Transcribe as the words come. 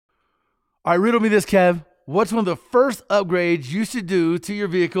All right, riddle me this, Kev. What's one of the first upgrades you should do to your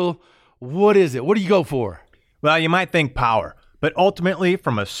vehicle? What is it? What do you go for? Well, you might think power, but ultimately,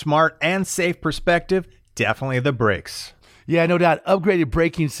 from a smart and safe perspective, definitely the brakes. Yeah, no doubt. Upgraded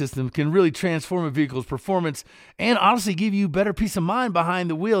braking system can really transform a vehicle's performance and honestly give you better peace of mind behind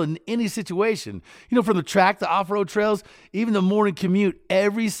the wheel in any situation. From the track to off-road trails, even the morning commute,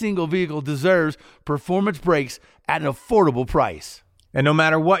 every single vehicle deserves performance brakes at an affordable price. And no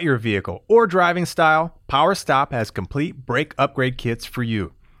matter what your vehicle or driving style, PowerStop has complete brake upgrade kits for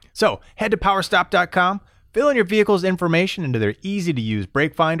you. So head to PowerStop.com, fill in your vehicle's information into their easy-to-use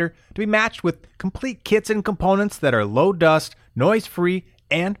brake finder to be matched with complete kits and components that are low dust, noise-free,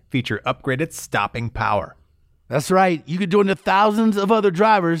 and feature upgraded stopping power. That's right. You could join the thousands of other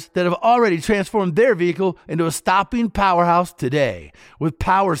drivers that have already transformed their vehicle into a stopping powerhouse today with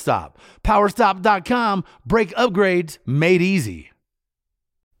PowerStop. PowerStop.com, brake upgrades made easy.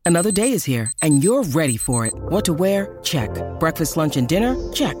 Another day is here, and you're ready for it. What to wear? Check. Breakfast, lunch, and dinner?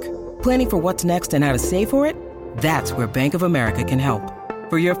 Check. Planning for what's next and how to save for it? That's where Bank of America can help.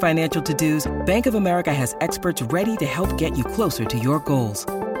 For your financial to-dos, Bank of America has experts ready to help get you closer to your goals.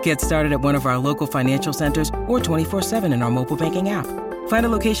 Get started at one of our local financial centers or 24/7 in our mobile banking app. Find a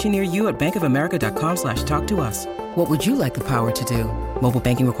location near you at bankofamerica.com/talktous. What would you like the power to do? Mobile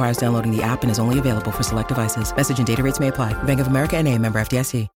banking requires downloading the app and is only available for select devices. Message and data rates may apply. Bank of America N.A., member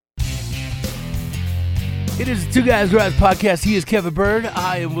FDIC. It is the Two Guys Garage Podcast. He is Kevin Bird.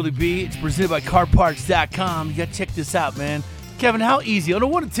 I am Willie B. It's presented by CarParts.com. You got to check this out, man. Kevin, how easy? On a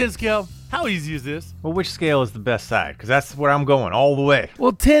 1 to 10 scale, how easy is this? Well, which scale is the best side? Because that's where I'm going all the way.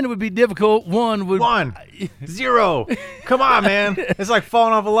 Well, 10 would be difficult. 1 would... 1. 0. Come on, man. It's like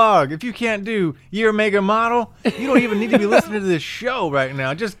falling off a log. If you can't do year, make, and model, you don't even need to be listening to this show right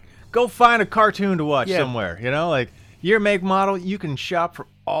now. Just go find a cartoon to watch somewhere. Like year, make, model, you can shop for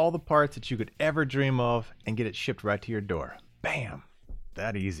all the parts that you could ever dream of and get it shipped right to your door. Bam.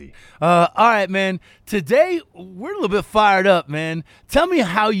 That easy. All right, man. Today, we're a little bit fired up, man. Tell me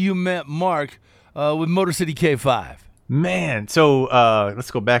how you met Mark with Motor City K5. Man, so let's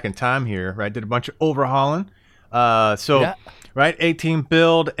go back in time here, right? Did a bunch of overhauling. Right, 18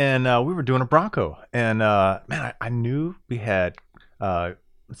 build, and we were doing a Bronco. And, man, I knew we had,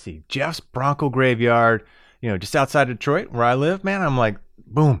 Jeff's Bronco Graveyard, just outside of Detroit where I live. Man, I'm like,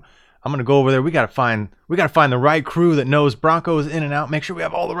 boom. I'm gonna go over there. We gotta find the right crew that knows Broncos in and out. Make sure we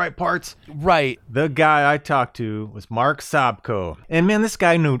have all the right parts. Right. The guy I talked to was Mark Sobko, and man, this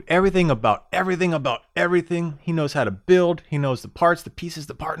guy knew everything about everything. He knows how to build. He knows the parts, the pieces,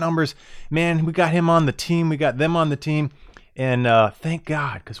 the part numbers. Man, we got him on the team. We got them on the team, and thank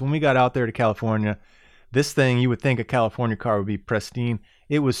God, because when we got out there to California, this thing you would think a California car would be pristine.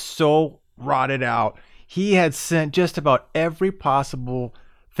 It was so rotted out. He had sent just about every possible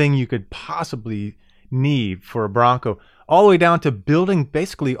thing you could possibly need for a Bronco, all the way down to building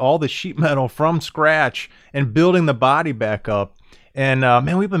basically all the sheet metal from scratch and building the body back up. And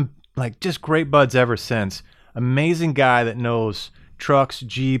man, we've been like just great buds ever since. Amazing guy that knows trucks,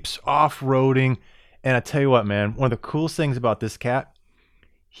 Jeeps, off-roading. And I tell you what, man, one of the coolest things about this cat,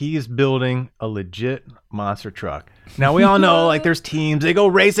 he is building a legit monster truck. Now we all know like there's teams, they go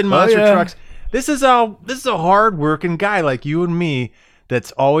racing monster trucks. This is a hard-working guy like you and me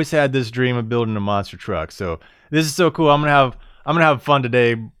that's always had this dream of building a monster truck. So this is so cool. I'm gonna have fun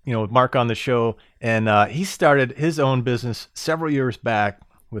today, with Mark on the show. And he started his own business several years back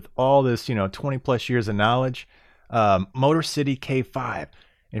with all this, 20 plus years of knowledge. Motor City K5.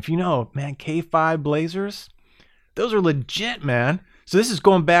 And if you know, man, K5 Blazers, those are legit, man. So this is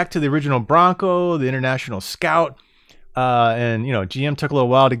going back to the original Bronco, the International Scout. And GM took a little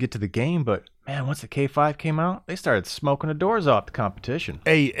while to get to the game, but man, once the K5 came out, they started smoking the doors off the competition.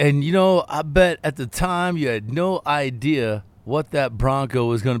 Hey, and I bet at the time you had no idea what that Bronco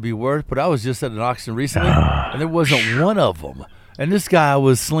was going to be worth, but I was just at an auction recently, and there wasn't one of them. And this guy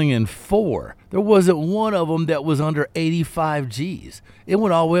was slinging 4. There wasn't one of them that was under 85 G's. It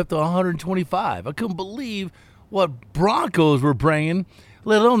went all the way up to 125. I couldn't believe what Broncos were bringing,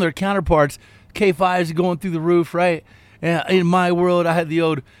 let alone their counterparts. K5s going through the roof, right? And in my world, I had the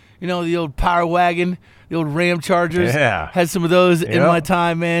old Power Wagon, the old Ram Chargers. Yeah. Had some of those in my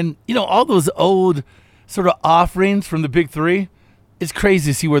time, man. All those old sort of offerings from the big three. It's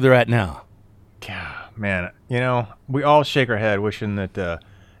crazy to see where they're at now. Yeah, man, we all shake our head wishing that,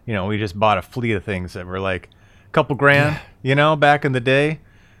 we just bought a fleet of things that were like a couple grand, back in the day,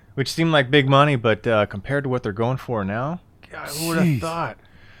 which seemed like big money, but compared to what they're going for now, God, who would have thought?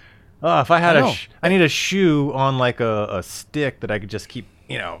 If I had I need a shoe on like a stick that I could just keep,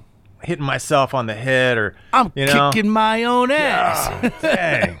 hitting myself on the head, or I'm kicking my own ass. Yeah,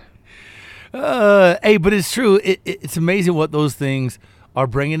 dang. Hey, but it's true. It's amazing what those things are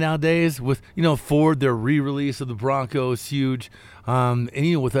bringing nowadays. With Ford, their re-release of the Bronco is huge,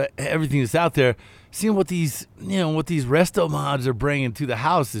 and with everything that's out there, seeing what these resto mods are bringing to the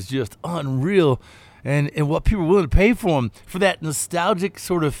house is just unreal, and what people are willing to pay for them for that nostalgic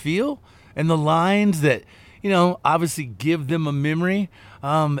sort of feel and the lines that obviously give them a memory,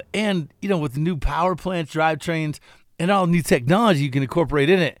 and with the new power plants, drivetrains, and all new technology you can incorporate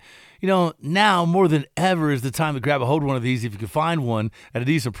in it. Now more than ever is the time to grab a hold of one of these if you can find one at a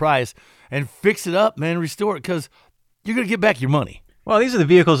decent price and fix it up, man, restore it, because you're going to get back your money. Well, these are the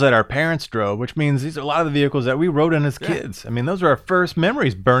vehicles that our parents drove, which means these are a lot of the vehicles that we rode in as kids. I mean, those are our first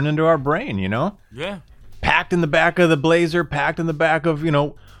memories burned into our brain, Yeah. Packed in the back of the Blazer, packed in the back of,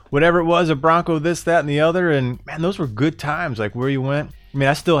 whatever it was, a Bronco, this, that, and the other. And, man, those were good times, like where you went. I mean,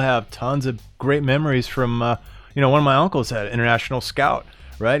 I still have tons of great memories from, one of my uncles had an International Scout.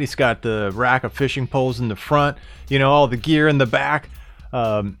 Right, he's got the rack of fishing poles in the front, all the gear in the back.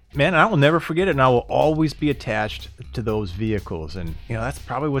 Man, I will never forget it, and I will always be attached to those vehicles. And that's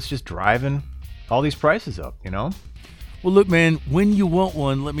probably what's just driving all these prices up. Well, look, man, when you want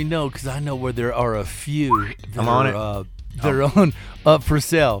one, let me know, because I know where there are a few that are on up for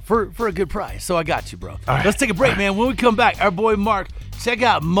sale for a good price. So I got you, bro. Right. Let's take a break, man. When we come back, our boy Mark, check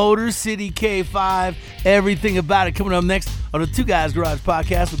out Motor City K5, everything about it, coming up next on the Two Guys Garage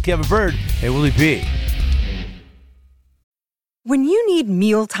podcast with Kevin Bird and Willie B. When you need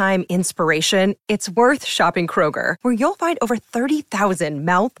mealtime inspiration, it's worth shopping Kroger, where you'll find over 30,000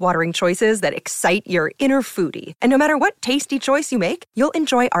 mouth-watering choices that excite your inner foodie. And no matter what tasty choice you make, you'll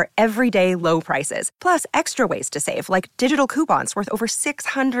enjoy our everyday low prices, plus extra ways to save, like digital coupons worth over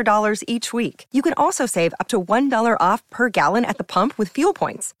 $600 each week. You can also save up to $1 off per gallon at the pump with fuel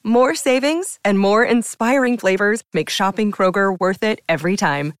points. More savings and more inspiring flavors make shopping Kroger worth it every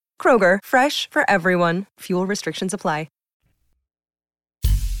time. Kroger, fresh for everyone. Fuel restrictions apply.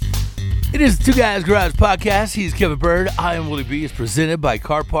 It is the Two Guys Garage podcast. He's Kevin Bird. I am Willie B. It's presented by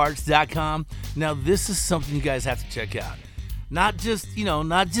CarParts.com. Now, this is something you guys have to check out. Not just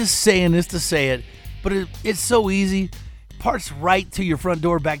saying this to say it, but it's so easy. Parts right to your front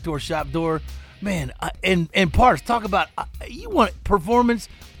door, back door, shop door. Man, and parts, talk about, you want performance,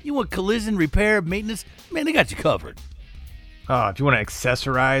 you want collision, repair, maintenance. Man, they got you covered. If you want to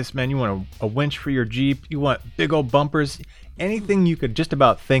accessorize, man, you want a winch for your Jeep, you want big old bumpers, anything you could just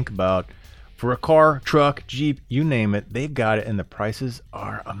about think about. For a car, truck, Jeep, you name it, they've got it, and the prices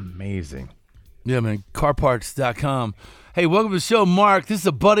are amazing. Yeah, man, CarParts.com. Hey, welcome to the show, Mark. This is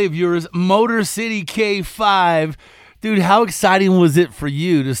a buddy of yours, Motor City K5. Dude, how exciting was it for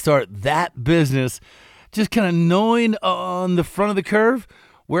you to start that business, just kind of knowing on the front of the curve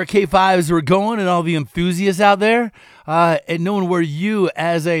where K5s were going and all the enthusiasts out there, and knowing where you,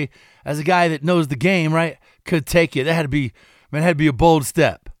 as a guy that knows the game, right, could take it? That had to be a bold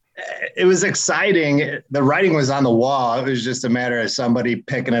step. It was exciting. The writing was on the wall. It was just a matter of somebody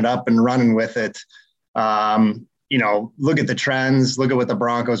picking it up and running with it. Look at the trends, look at what the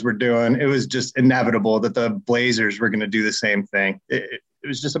Broncos were doing. It was just inevitable that the Blazers were going to do the same thing. It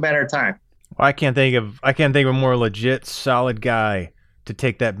was just a matter of time. Well, I can't think of a more legit, solid guy to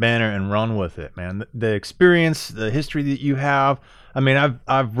take that banner and run with it, man. The experience, the history that you have. I mean,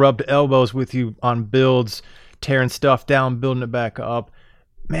 I've rubbed elbows with you on builds, tearing stuff down, building it back up.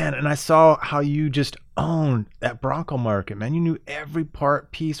 Man, and I saw how you just owned that Bronco market, man. You knew every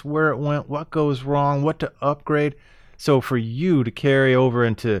part, piece, where it went, what goes wrong, what to upgrade. So for you to carry over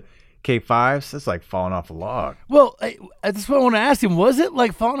into K5s, that's like falling off a log. Well, that's what I want to ask him. Was it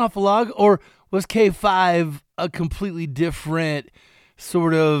like falling off a log, or was K5 a completely different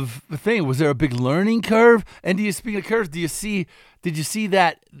sort of thing? Was there a big learning curve? And speaking of curves, did you see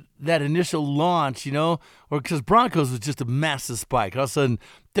that initial launch, or because Broncos was just a massive spike, all of a sudden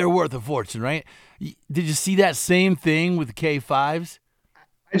they're worth a fortune, right? Did you see that same thing with the K5s?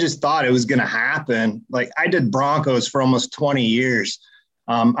 I just thought it was going to happen. Like, I did Broncos for almost 20 years.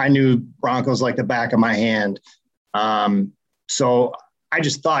 I knew Broncos like the back of my hand. So I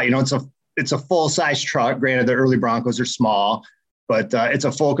just thought, it's a full-size truck. Granted, the early Broncos are small, but it's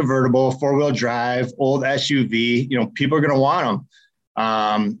a full convertible, 4-wheel drive, old SUV. People are going to want them.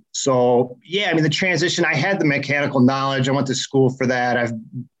 The transition, I had the mechanical knowledge. I went to school for that. I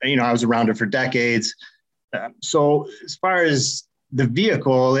was around it for decades. So as far as the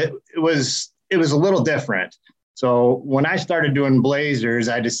vehicle, it was a little different. So when I started doing Blazers,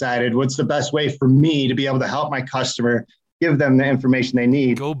 I decided what's the best way for me to be able to help my customer, give them the information they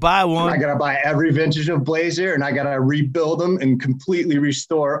need. Go buy one. And I got to buy every vintage of Blazer, and I got to rebuild them and completely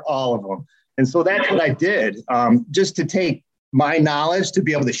restore all of them. And so that's what I did, just to take my knowledge to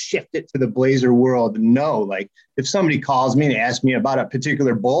be able to shift it to the Blazer world and know, like, if somebody calls me and asks me about a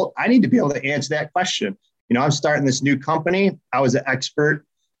particular bolt, I need to be able to answer that question. You know, I'm starting this new company. I was an expert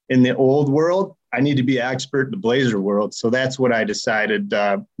in the old world. I need to be an expert in the Blazer world. So that's what I decided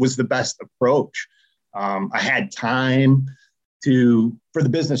was the best approach. I had time for the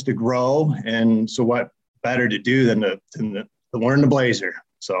business to grow. And so what better to do than to learn the Blazer.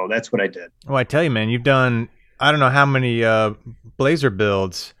 So that's what I did. Well, I tell you, man, you've done, I don't know how many Blazer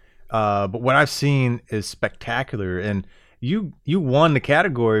builds, but what I've seen is spectacular. And you won the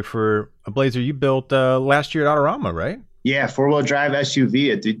category for a Blazer you built last year at Autorama, right? Yeah, 4-wheel drive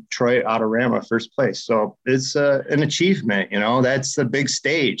SUV at Detroit Autorama, first place. So it's an achievement, you know, that's the big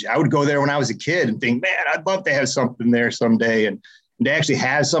stage. I would go there when I was a kid and think, man, I'd love to have something there someday. And to actually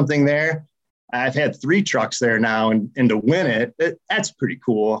have something there, I've had 3 trucks there now, and to win it, that's pretty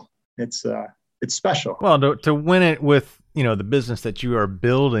cool. It's special. Well, to win it with, you know, the business that you are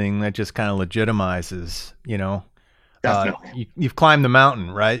building, that just kind of legitimizes, you know, Definitely. You've climbed the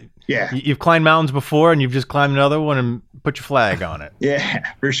mountain, right? Yeah. You've climbed mountains before, and you've just climbed another one and put your flag on it.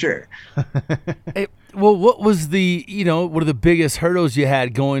 Yeah, for sure. Hey, well, what was one of the biggest hurdles you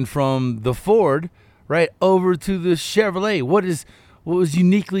had going from the Ford, right, over to the Chevrolet? What was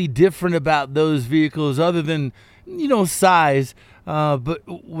uniquely different about those vehicles other than, size? But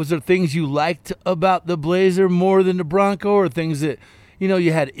was there things you liked about the Blazer more than the Bronco, or things that,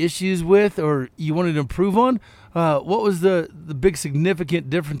 you had issues with or you wanted to improve on? What was the big significant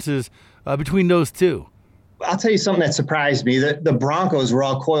differences between those two? I'll tell you something that surprised me. The Broncos were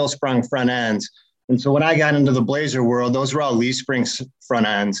all coil sprung front ends. And so when I got into the Blazer world, those were all leaf spring front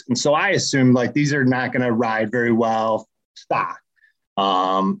ends. And so I assumed like these are not going to ride very well stock.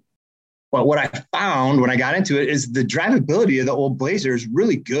 But what I found when I got into it is the drivability of the old Blazer is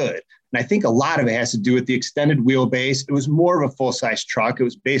really good. And I think a lot of it has to do with the extended wheelbase. It was more of a full-size truck. It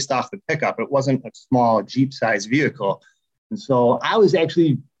was based off the pickup. It wasn't a small Jeep-sized vehicle. And so I was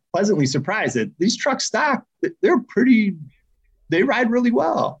actually pleasantly surprised that these trucks stock, they ride really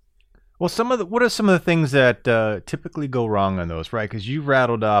well. Well, what are some of the things that typically go wrong on those, right? Because you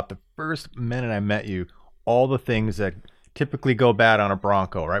rattled off the first minute I met you, all the things that typically go bad on a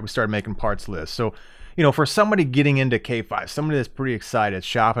Bronco, right? We started making parts lists. So, for somebody getting into K5, somebody that's pretty excited,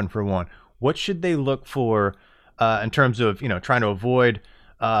 shopping for one, what should they look for in terms of, trying to avoid,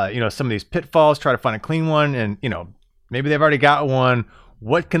 some of these pitfalls, try to find a clean one, and, maybe they've already got one.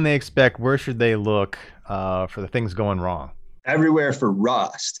 What can they expect? Where should they look for the things going wrong? Everywhere for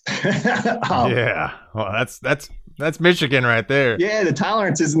rust. Yeah. Well, that's Michigan right there. Yeah. The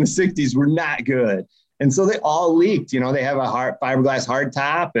tolerances in the 60s were not good. And so they all leaked. They have a fiberglass hard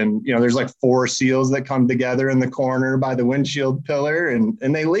top, and, there's like 4 seals that come together in the corner by the windshield pillar, and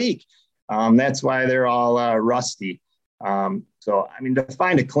they leak. That's why they're all rusty. So, to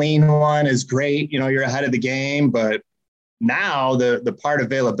find a clean one is great. You're ahead of the game, but now the part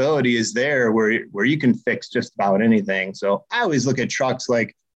availability is there where you can fix just about anything. So I always look at trucks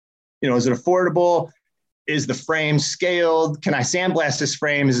like, is it affordable? Is the frame scaled? Can I sandblast this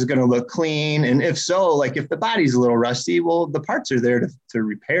frame? Is it going to look clean? And if so, like if the body's a little rusty, well, the parts are there to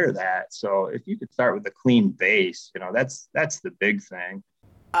repair that. So if you could start with a clean base, that's the big thing.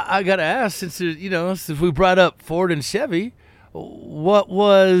 I got to ask, since we brought up Ford and Chevy, what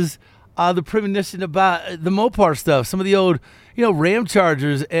was the premonition about the Mopar stuff? Some of the old, Ram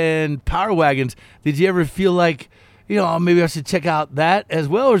Chargers and Power Wagons. Did you ever feel like, maybe I should check out that as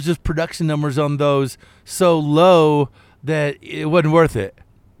well, or is just production numbers on those so low that it wasn't worth it?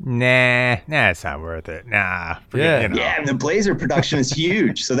 Nah, it's not worth it. Nah. Yeah, and the Blazer production is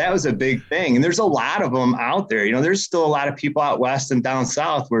huge. So that was a big thing. And there's a lot of them out there. There's still a lot of people out west and down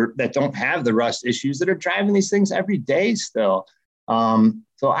south that don't have the rust issues that are driving these things every day still.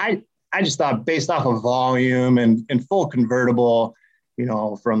 So I just thought, based off of volume and full convertible,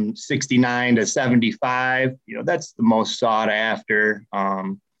 from 69 to 75, that's the most sought after.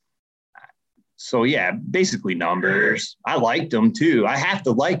 So yeah, basically numbers. I liked them too. I have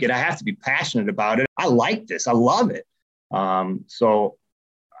to like it. I have to be passionate about it. I like this. I love it. And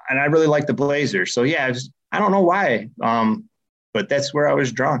I really like the Blazer. So yeah, I don't know why, but that's where I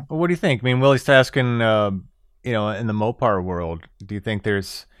was drawn. Well, what do you think? Willie's asking, in the Mopar world, do you think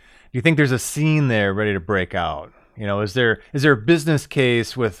there's a scene there ready to break out? Is there a business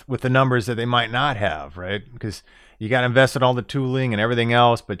case with the numbers that they might not have, right? Because you got to invest in all the tooling and everything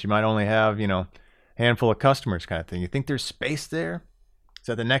else, but you might only have, a handful of customers kind of thing. You think there's space there? Is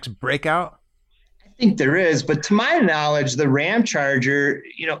that the next breakout? I think there is, but to my knowledge, the Ram Charger,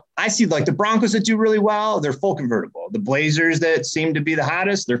 I see like the Broncos that do really well, they're full convertible. The Blazers that seem to be the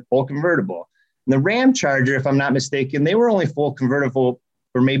hottest, they're full convertible. And the Ram Charger, if I'm not mistaken, they were only full convertible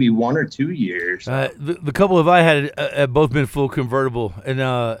for maybe 1 or 2 years. The couple of I had have both been full convertible, and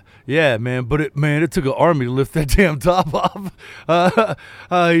yeah, man. But it took an army to lift that damn top off.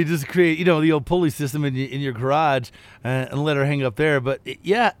 You just create, the old pulley system in your garage and let her hang up there. But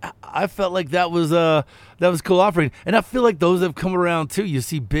yeah, I felt like that was cool offering, and I feel like those have come around too. You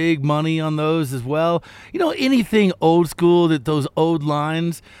see big money on those as well. Anything old school, that those old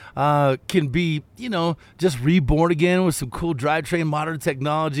lines can be, just reborn again with some cool drivetrain, modern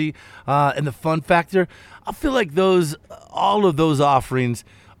technology, and the fun factor. I feel like all of those offerings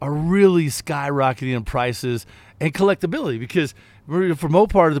are really skyrocketing in prices and collectability, because for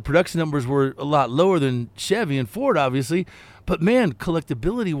Mopar, the production numbers were a lot lower than Chevy and Ford, obviously. But man,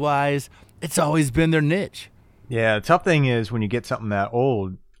 collectability wise, it's always been their niche. Yeah, the tough thing is when you get something that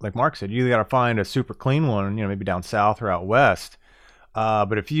old, like Mark said, you either got to find a super clean one, maybe down south or out west.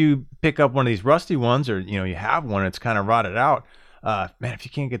 But if you pick up one of these rusty ones, or you have one that's kind of rotted out, man, if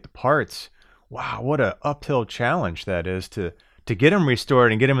you can't get the parts, wow, what a uphill challenge that is to get them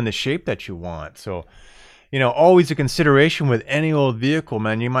restored and get them in the shape that you want. So, always a consideration with any old vehicle,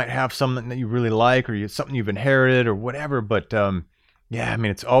 man. You might have something that you really like, or something you've inherited or whatever. But yeah, I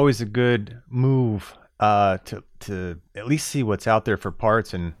mean, it's always a good move to at least see what's out there for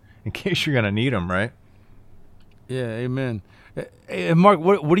parts, and in case you're gonna need them, right? Yeah, amen. And Mark,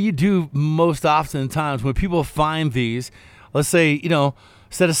 what do you do most often times when people find these? Let's say,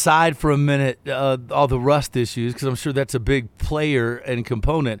 set aside for a minute all the rust issues, because I'm sure that's a big player and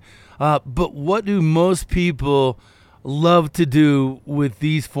component. But what do most people love to do with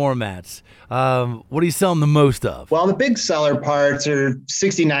these formats? What are you selling the most of? Well, the big seller parts are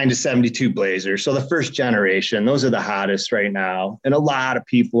 69 to 72 Blazers. So the first generation, those are the hottest right now. And a lot of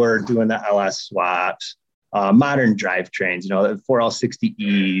people are doing the LS swaps, modern drivetrains, the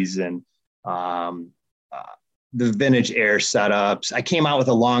 4L60Es and the vintage air setups. I came out with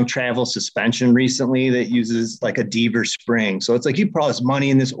a long travel suspension recently that uses like a Deaver spring. So it's like you put all this money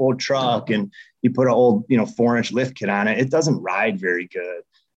in this old truck and you put an old, 4-inch lift kit on it. It doesn't ride very good.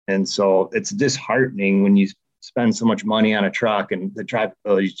 And so it's disheartening when you spend so much money on a truck and the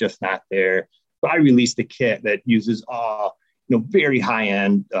drivability is just not there. So I released a kit that uses very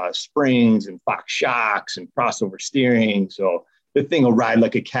high-end springs and Fox shocks and crossover steering. So the thing will ride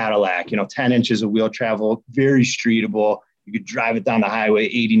like a Cadillac, 10 inches of wheel travel, very streetable. You could drive it down the highway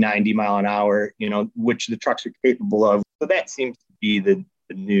 80, 90 mile an hour, which the trucks are capable of. So that seems to be the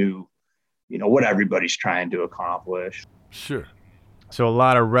new, what everybody's trying to accomplish. Sure. So a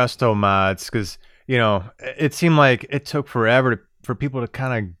lot of resto mods, because, it seemed like it took forever for people to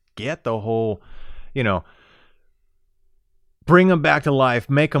kind of get the whole, bring them back to life,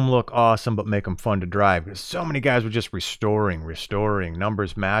 make them look awesome, but make them fun to drive. Because so many guys were just restoring,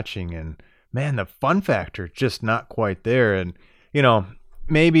 numbers matching, and man, the fun factor just not quite there. And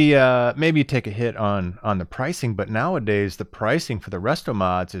maybe you take a hit on the pricing, but nowadays the pricing for the resto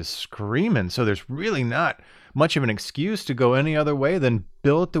mods is screaming. So there's really not much of an excuse to go any other way than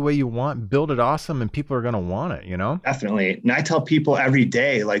build it the way you want, build it awesome, and people are going to want it, Definitely. And I tell people every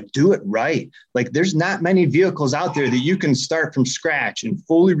day, do it right. There's not many vehicles out there that you can start from scratch and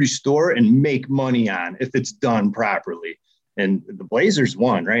fully restore and make money on if it's done properly. And the Blazer's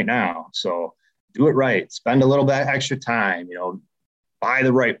one right now. So do it right. Spend a little bit extra time, buy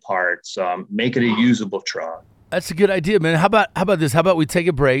the right parts, make it a usable truck. That's a good idea, man. How about this? How about we take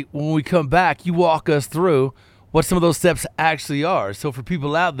a break? When we come back, you walk us through what some of those steps actually are. So for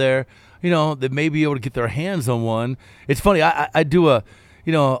people out there, that may be able to get their hands on one. It's funny. I do a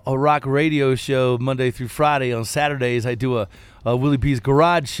rock radio show Monday through Friday. On Saturdays, I do a Willie B's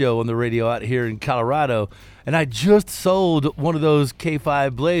Garage show on the radio out here in Colorado. And I just sold one of those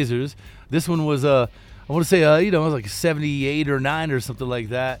K5 Blazers. This one was I want to say it was like 78 or 9 or something like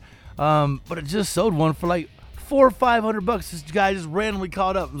that. But I just sold one for like $400 or $500. This guy just randomly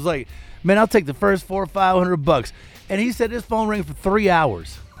called up and was like, man, I'll take the first $400 or $500. And he said his phone rang for 3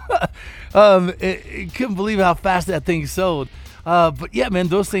 hours. It couldn't believe how fast that thing sold. But yeah, man,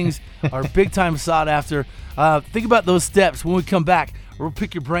 those things are big time sought after. Think about those steps when we come back. We'll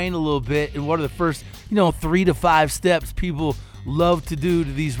pick your brain a little bit and what are the first, 3 to 5 steps people love to do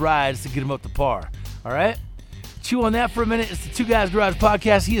to these rides to get them up to par. All right? Chew on that for a minute. It's the Two Guys Garage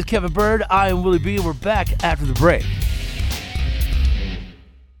Podcast. He is Kevin Bird. I am Willie B. We're back after the break.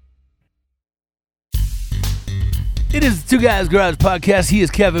 It is the Two Guys Garage Podcast. He is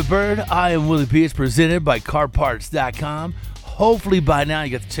Kevin Bird. I am Willie B. It's presented by CarParts.com. Hopefully by now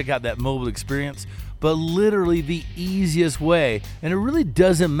you got to check out that mobile experience, but literally the easiest way. And it really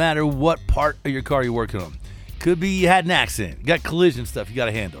doesn't matter what part of your car you're working on. Could be you had an accident, you got collision stuff you got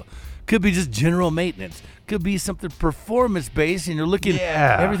to handle. Could be just general maintenance. Could be something performance-based, and you're looking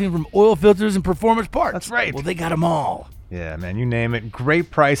Yeah. at everything from oil filters and performance parts. That's right. Well, they got them all. Yeah, man, you name it.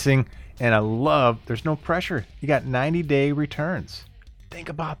 Great pricing, and I love there's no pressure. You got 90-day returns. Think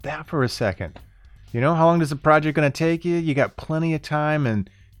about that for a second. You know, how long does the project going to take you? You got plenty of time, and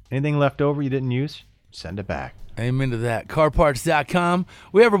anything left over you didn't use, send it back. Amen to that. CarParts.com.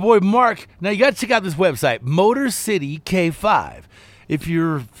 We have our boy Mark. Now, you got to check out this website, Motor City K5. If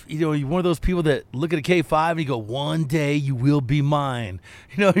you're one of those people that look at a K5 and you go, one day you will be mine.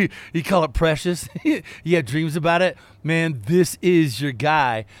 You call it precious. You have dreams about it. Man, this is your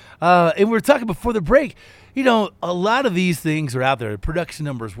guy. And we were talking before the break. A lot of these things are out there. Production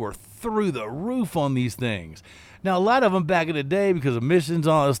numbers were through the roof on these things. Now, a lot of them back in the day, because of emissions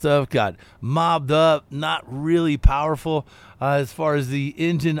and all that stuff, got mobbed up, not really powerful as far as the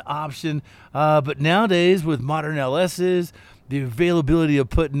engine option. But nowadays, with modern LSs, the availability of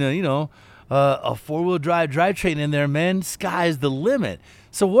putting a four-wheel drive drivetrain in there, man, sky's the limit.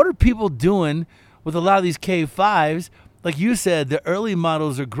 So what are people doing with a lot of these K5s? Like you said, the early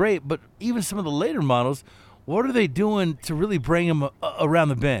models are great, but even some of the later models, what are they doing to really bring them around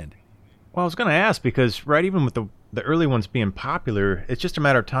the bend? Well, I was going to ask because, right, even with the early ones being popular, it's just a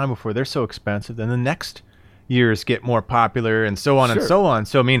matter of time before they're so expensive. Then the next years get more popular and so on and so on.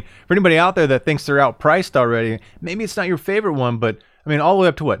 So, I mean, for anybody out there that thinks they're outpriced already, maybe it's not your favorite one, but, I mean, all the way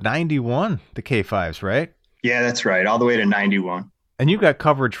up to what, 91, the K5s, right? Yeah, that's right. All the way to 91. And you've got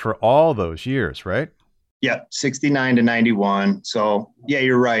coverage for all those years, right? Yeah, 69 to 91. So, yeah,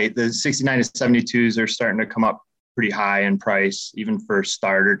 you're right. The 69 to 72s are starting to come up pretty high in price, even for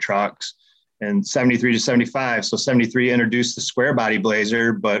starter trucks. And 73 to 75. So 73 introduced the square body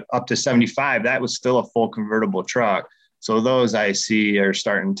Blazer, but up to 75, that was still a full convertible truck. So those I see are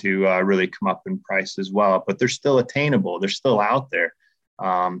starting to really come up in price as well, but they're still attainable. They're still out there.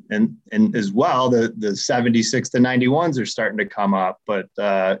 And as well, the 76 to 91s are starting to come up, but,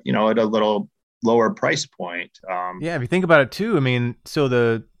 at a little lower price point. Yeah, if you think about it too, I mean,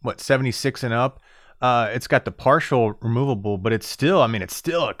 so 76 and up, it's got the partial removable, but it's still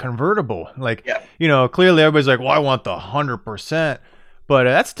a convertible. Like, clearly everybody's like, well, I want the 100%, but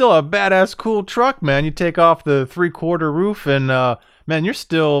that's still a badass cool truck, man. You take off the 3/4 roof and, man, you're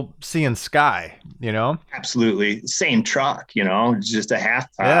still seeing sky, Absolutely. Same truck, it's just a half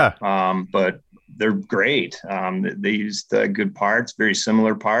top. Yeah. But they're great. They used good parts, very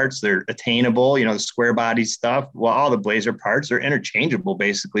similar parts. They're attainable, the square body stuff. Well, all the Blazer parts are interchangeable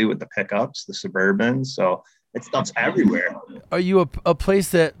basically with the pickups, the Suburbans. So it stuff's everywhere. Are you a place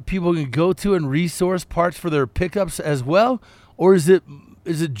that people can go to and resource parts for their pickups as well? Or is it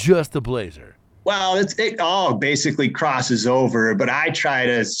just the Blazer? Well, it all basically crosses over, but I try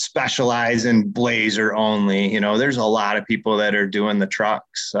to specialize in Blazer only. There's a lot of people that are doing the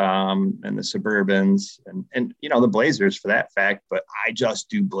trucks and the Suburbans and the Blazers for that fact, but I just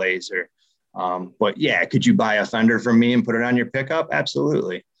do Blazer. But yeah, could you buy a fender from me and put it on your pickup?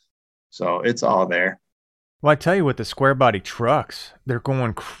 Absolutely. So it's all there. Well, I tell you what, the square body trucks, they're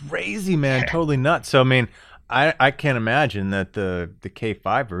going crazy, man, totally nuts. So, I mean, I can't imagine that the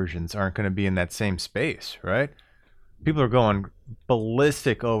K5 versions aren't going to be in that same space, right? People are going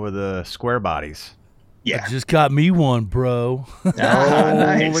ballistic over the square bodies. Yeah. I just got me one, bro.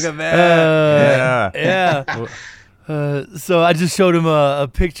 Nice. Look at that. Yeah. So I just showed him a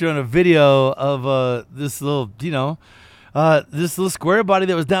picture and a video of this little square body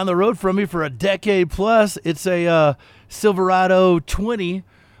that was down the road from me for a decade plus. It's a Silverado 20.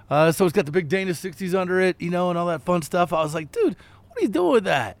 So it's got the big Dana 60s under it, and all that fun stuff. I was like, dude, what are you doing with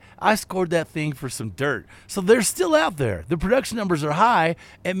that? I scored that thing for some dirt. So they're still out there. The production numbers are high,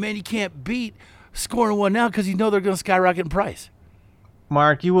 and man, you can't beat scoring one now because they're going to skyrocket in price.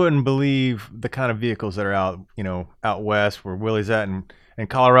 Mark, you wouldn't believe the kind of vehicles that are out west where Willie's at in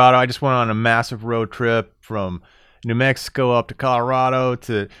Colorado. I just went on a massive road trip from New Mexico up to Colorado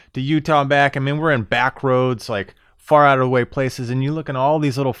to Utah and back. I mean, we're in back roads, like far out of the way places, and you look at all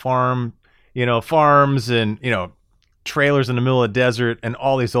these little farms and trailers in the middle of the desert, and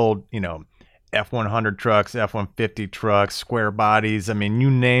all these old F-100 trucks, F-150 trucks, square bodies. I mean, you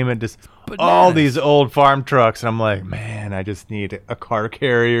name it, just all these old farm trucks. And I'm like, man, I just need a car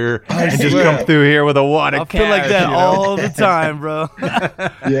carrier and just come through here with a wad of cash. I feel like that all the time, bro.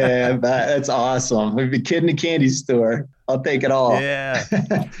 Yeah, that's awesome. We'd be kid in a candy store. I'll take it all. Yeah.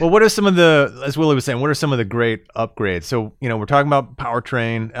 Well, what are some of the, as Willie was saying, what are some of the great upgrades? So, we're talking about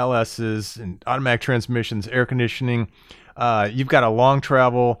powertrain, LSs, and automatic transmissions, air conditioning. You've got a long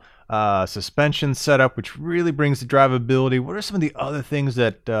travel suspension setup, which really brings the drivability. What are some of the other things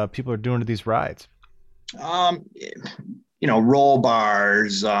that people are doing to these rides? roll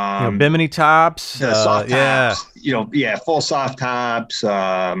bars, Bimini tops, the soft yeah. tops, full soft tops,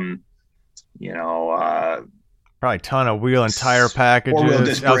 Probably a ton of wheel and tire packages. Four-wheel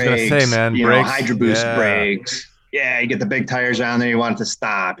disc I was going to say, man, brakes. Hydro Boost brakes. Yeah, you get the big tires on there. You want it to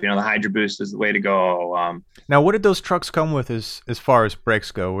stop. The Hydro Boost is the way to go. Now, what did those trucks come with as far as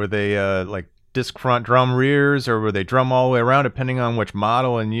brakes go? Were they like disc front, drum rears, or were they drum all the way around, depending on which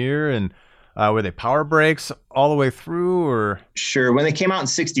model and year? And were they power brakes all the way through, or? Sure. When they came out in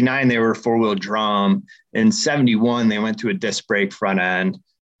 '69, they were four-wheel drum. In '71, they went to a disc brake front end.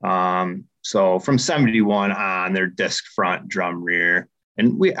 So from '71 on, they're disc front, drum rear.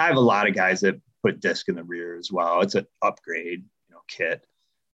 And I have a lot of guys that put disc in the rear as well. It's an upgrade, kit,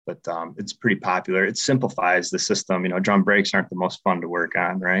 but it's pretty popular. It simplifies the system. Drum brakes aren't the most fun to work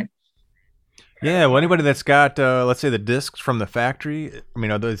on, right? Yeah. Well, anybody that's got, let's say, the discs from the factory,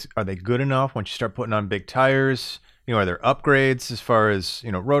 are they good enough once you start putting on big tires? Are there upgrades as far as,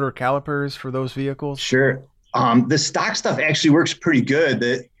 rotor calipers for those vehicles? Sure. The stock stuff actually works pretty good.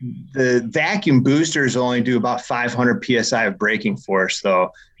 The vacuum boosters only do about 500 PSI of braking force,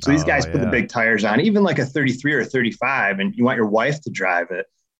 though. So these guys put the big tires on, even like a 33 or a 35, and you want your wife to drive it.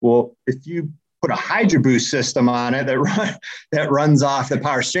 Well, if you put a Hydro Boost system on it that runs off the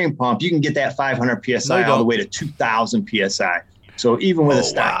power steering pump, you can get that 500 PSI all the way to 2,000 PSI. So even with a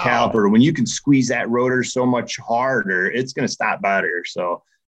stock caliper, when you can squeeze that rotor so much harder, it's going to stop better. So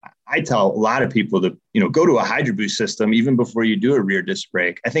I tell a lot of people to, go to a Hydro Boost system even before you do a rear disc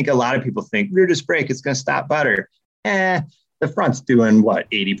brake. I think a lot of people think rear disc brake is going to stop better. The front's doing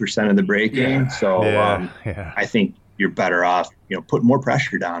 80% of the braking. Yeah. So I think you're better off, putting more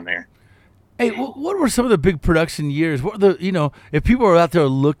pressure down there. Hey, what were some of the big production years? What were if people are out there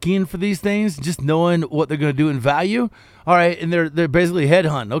looking for these things, just knowing what they're going to do in value, all right, and they're basically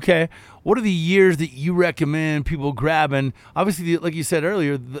headhunting. Okay, what are the years that you recommend people grabbing? Obviously, like you said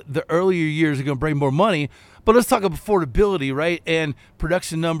earlier, the earlier years are going to bring more money, but let's talk about affordability, right? And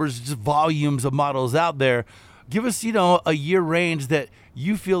production numbers, just volumes of models out there. Give us, a year range that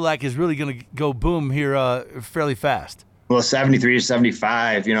you feel like is really going to go boom here fairly fast. Well, 73 to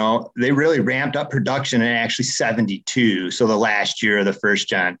 75, they really ramped up production in actually 72. So the last year of the first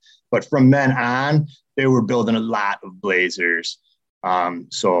gen, but from then on, they were building a lot of Blazers.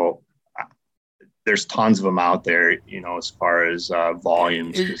 So there's tons of them out there, as far as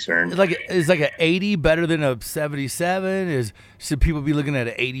volumes concerned. Is like an 80 better than a 77? Should people be looking at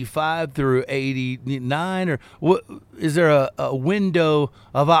an 85 through 89, or what? Is there a window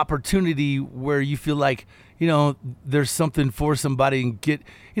of opportunity where you feel like, there's something for somebody and get,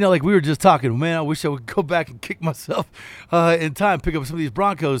 like we were just talking, man, I wish I would go back and kick myself in time, pick up some of these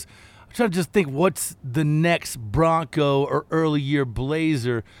Broncos. I'm trying to just think what's the next Bronco or early year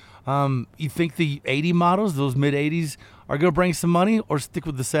Blazer. You think the 80 models, those mid 80s, are going to bring some money, or stick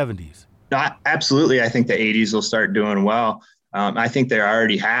with the 70s? Absolutely. I think the 80s will start doing well. I think they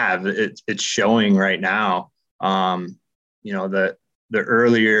already have. It's showing right now. The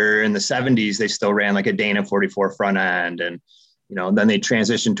earlier in the 70s, they still ran like a Dana 44 front end, and then they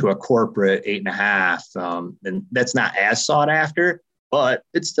transitioned to a corporate 8.5, and that's not as sought after, but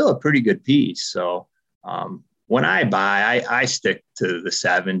it's still a pretty good piece. So when I buy, I stick to the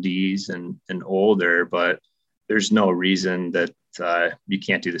 70s and older, but there's no reason that you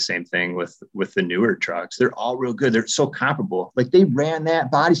can't do the same thing with the newer trucks. They're all real good. They're so comparable. Like, they ran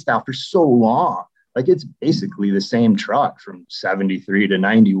that body style for so long. Like, it's basically the same truck from 73 to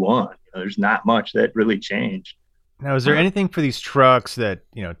 91. There's not much that really changed. Now, is there anything for these trucks that,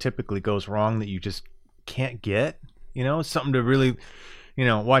 typically goes wrong that you just can't get? Something to really,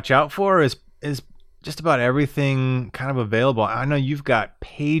 watch out for? Is just about everything kind of available? I know you've got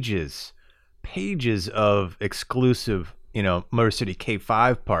pages of exclusive, Motor City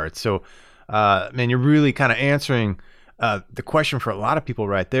K5 parts. So, man, you're really kind of answering the question for a lot of people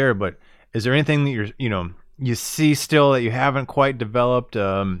right there. But is there anything that you see still that you haven't quite developed,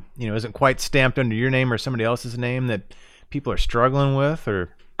 isn't quite stamped under your name or somebody else's name that people are struggling with?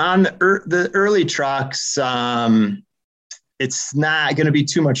 Or on the early trucks, it's not going to be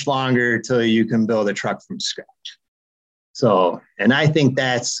too much longer till you can build a truck from scratch. So, and I think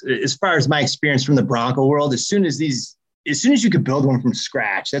that's, as far as my experience from the Bronco world, as soon as you could build one from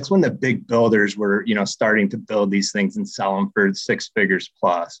scratch, that's when the big builders were, starting to build these things and sell them for 6 figures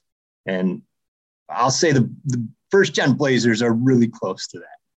plus. And I'll say the first gen Blazers are really close to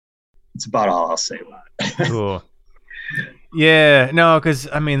that. It's about all I'll say about it. Cool. Yeah, no, because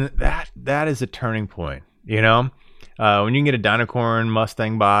I mean that is a turning point. When you can get a Dynacorn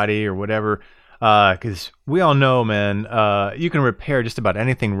Mustang body or whatever, because we all know, man, you can repair just about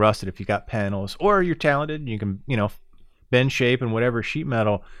anything rusted if you got panels, or you're talented. You can, bend shape and whatever sheet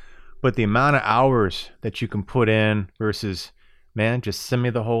metal, but the amount of hours that you can put in versus, man, just send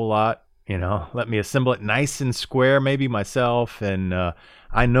me the whole lot, let me assemble it nice and square, maybe myself, and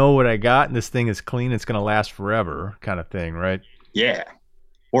I know what I got, and this thing is clean, it's going to last forever kind of thing, right? Yeah.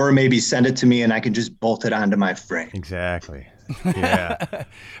 Or maybe send it to me and I can just bolt it onto my frame. Exactly. Yeah.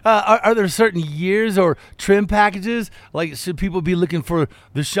 Are there certain years or trim packages? Like, should people be looking for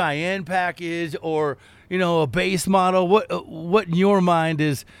the Cheyenne package or, a base model? What in your mind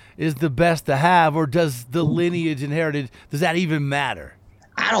is the best to have, or does the lineage and heritage, does that even matter?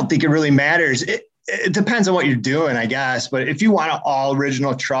 I don't think it really matters. It depends on what you're doing, I guess. But if you want an all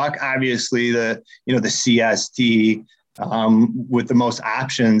original truck, obviously the CST with the most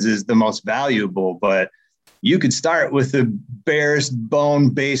options is the most valuable. But you could start with the barest bone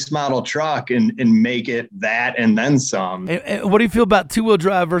base model truck and make it that and then some. And what do you feel about two-wheel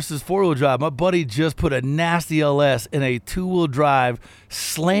drive versus four-wheel drive? My buddy just put a nasty LS in a two-wheel drive,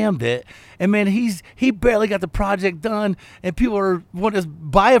 slammed it, and man, he barely got the project done, and people want to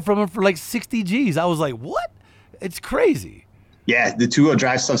buy it from him for like 60 G's. I was like, what? It's crazy. Yeah, the two-wheel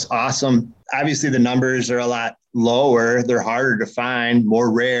drive stuff's awesome. Obviously, the numbers are a lot lower. They're harder to find,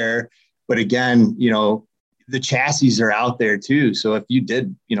 more rare. But again, the chassis are out there too. So if you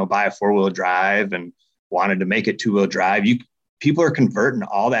did, buy a four-wheel drive and wanted to make it two-wheel drive, people are converting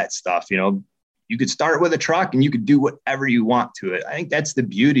all that stuff. You could start with a truck and you could do whatever you want to it. I think that's the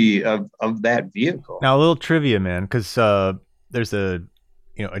beauty of that vehicle. Now, a little trivia, man, because there's a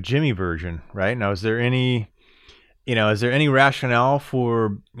Jimmy version, right? Now, is there any rationale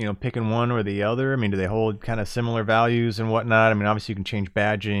for, picking one or the other? I mean, do they hold kind of similar values and whatnot? I mean, obviously you can change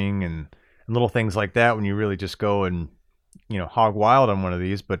badging and little things like that when you really just go and, hog wild on one of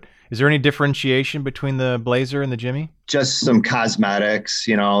these. But is there any differentiation between the Blazer and the Jimmy? Just some cosmetics,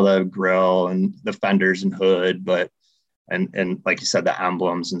 the grill and the fenders and hood, but, and like you said, the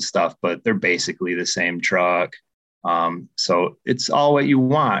emblems and stuff, but they're basically the same truck. So it's all what you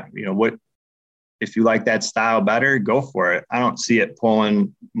want. If you like that style better, go for it. I don't see it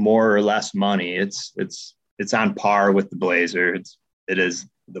pulling more or less money. It's on par with the Blazer. It is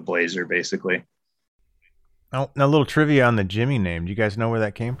the Blazer, basically. Now, a little trivia on the Jimmy name. Do you guys know where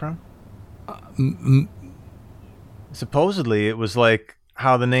that came from? Supposedly, it was like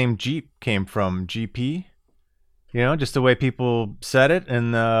how the name Jeep came from, GP. Just the way people said it.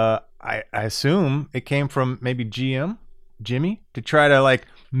 And I assume it came from maybe GM, Jimmy, to try to like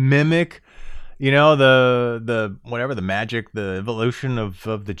mimic, the whatever, the magic, the evolution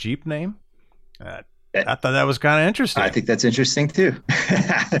of the Jeep name. I thought that was kind of interesting. I think that's interesting too.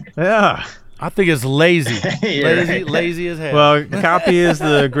 Yeah. I think it's lazy. Lazy as hell. Well, copy is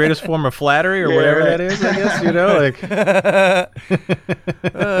the greatest form of flattery, or whatever that is, I guess,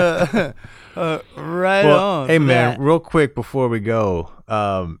 Right on. Hey, man, real quick before we go,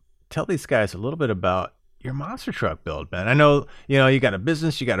 tell these guys a little bit about your monster truck build, man. I know, you got a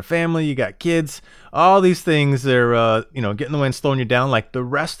business, you got a family, you got kids, all these things are, getting in the way and slowing you down like the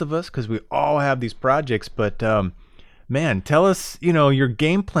rest of us, because we all have these projects. But, man, tell us, your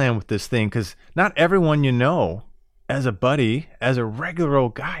game plan with this thing, because not everyone as a buddy, as a regular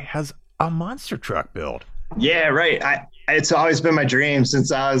old guy, has a monster truck build. Yeah, right. It's always been my dream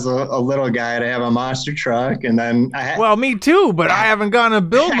since I was a little guy to have a monster truck, and then well, me too, but I haven't gotten to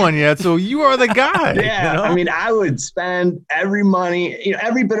build one yet, so you are the guy. Yeah, I mean, I would spend every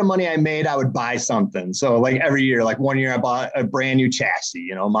bit of money I made, I would buy something. So like every year, like one year I bought a brand new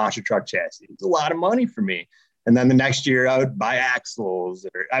chassis, monster truck chassis. It's a lot of money for me. And then the next year I would buy axles,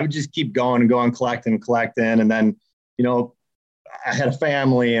 or I would just keep going, collecting. And then, I had a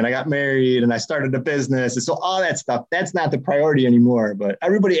family and I got married and I started a business. And so all that stuff, that's not the priority anymore. But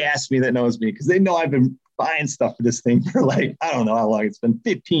everybody asks me that knows me, because they know I've been buying stuff for this thing for like, I don't know how long it's been,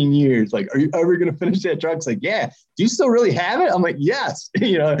 15 years. Like, are you ever going to finish that truck? It's like, yeah. Do you still really have it? I'm like, yes.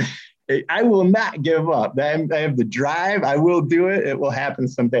 I will not give up. I have the drive. I will do it. It will happen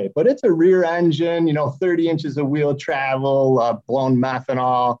someday. But it's a rear engine, 30 inches of wheel travel, blown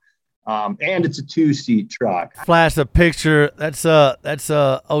methanol. And it's a 2-seat truck. Flash a picture. That's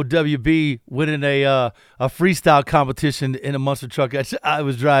OWB winning a freestyle competition in a monster truck I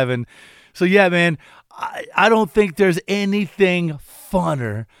was driving. So yeah, man, I don't think there's anything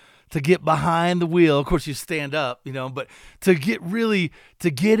funner to get behind the wheel. Of course, you stand up, but to get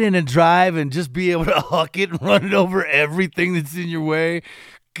in and drive and just be able to huck it and run it over everything that's in your way.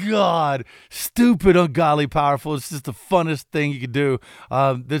 God, stupid, ungodly powerful. It's just the funnest thing you could do.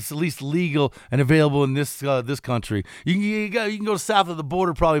 That's at least legal and available in this country. You can go south of the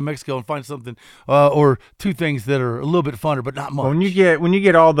border, probably Mexico, and find something or two things that are a little bit funner, but not much. When you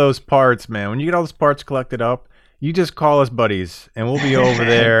get all those parts, man, when you get all those parts collected up, You just call us buddies, and we'll be over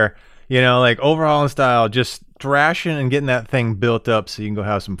there, like overhauling style, just thrashing and getting that thing built up so you can go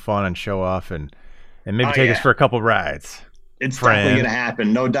have some fun and show off and maybe take us for a couple rides. It's definitely going to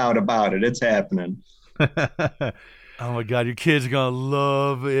happen. No doubt about it. It's happening. Oh, my God. Your kids are going to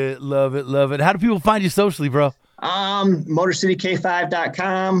love it, love it, love it. How do people find you socially, bro?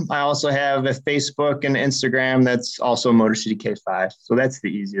 MotorCityK5.com. I also have a Facebook and Instagram that's also MotorCityK5. So that's the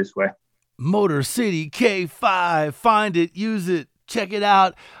easiest way. Motor City K5. Find it, use it, check it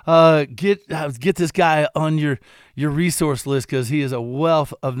out. Get this guy on your resource list because he is a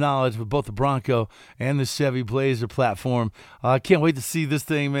wealth of knowledge with both the Bronco and the Chevy Blazer platform. I can't wait to see this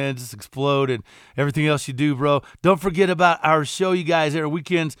thing, man, just explode and everything else you do, bro. Don't forget about our show, you guys, every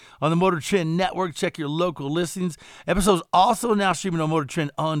weekends on the Motor Trend Network. Check your local listings. Episodes also now streaming on Motor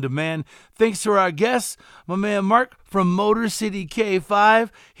Trend On Demand. Thanks to our guests, my man Mark from Motor City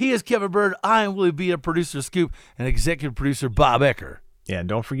K5. He is Kevin Bird. I am Willie B, a producer Scoop, and executive producer Bob Ecker. Yeah, and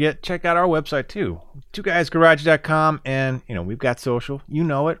don't forget, check out our website too, twoguysgarage.com, and we've got social. You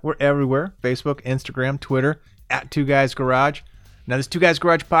know it. We're everywhere. Facebook, Instagram, Twitter, @2guysgarage. Now, this 2 Guys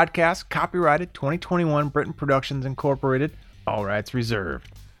Garage podcast, copyrighted 2021, Britain Productions Incorporated, all rights reserved.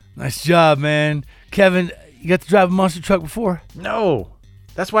 Nice job, man. Kevin, you got to drive a monster truck before? No.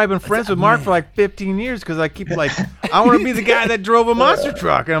 That's why I've been friends with Mark for like 15 years, because I keep I want to be the guy that drove a monster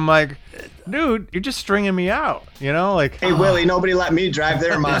truck. And I'm like, dude, you're just stringing me out, Hey, Willie, nobody let me drive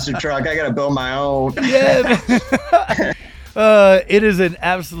their monster truck. I got to build my own. Yeah, it is an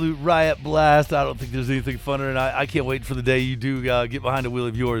absolute riot blast. I don't think there's anything funner, and I can't wait for the day you do get behind a wheel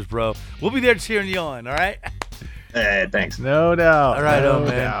of yours, bro. We'll be there cheering you on, all right? Hey, thanks. No doubt. All right, no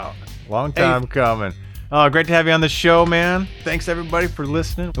man. Doubt. Long time coming. Oh, great to have you on the show, man. Thanks, everybody, for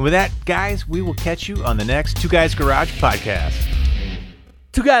listening. And with that, guys, we will catch you on the next 2 Guys Garage podcast.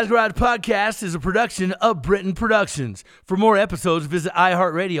 2 Guys Garage Podcast is a production of Britain Productions. For more episodes, visit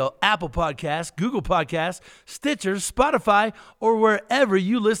iHeartRadio, Apple Podcasts, Google Podcasts, Stitcher, Spotify, or wherever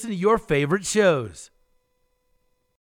you listen to your favorite shows.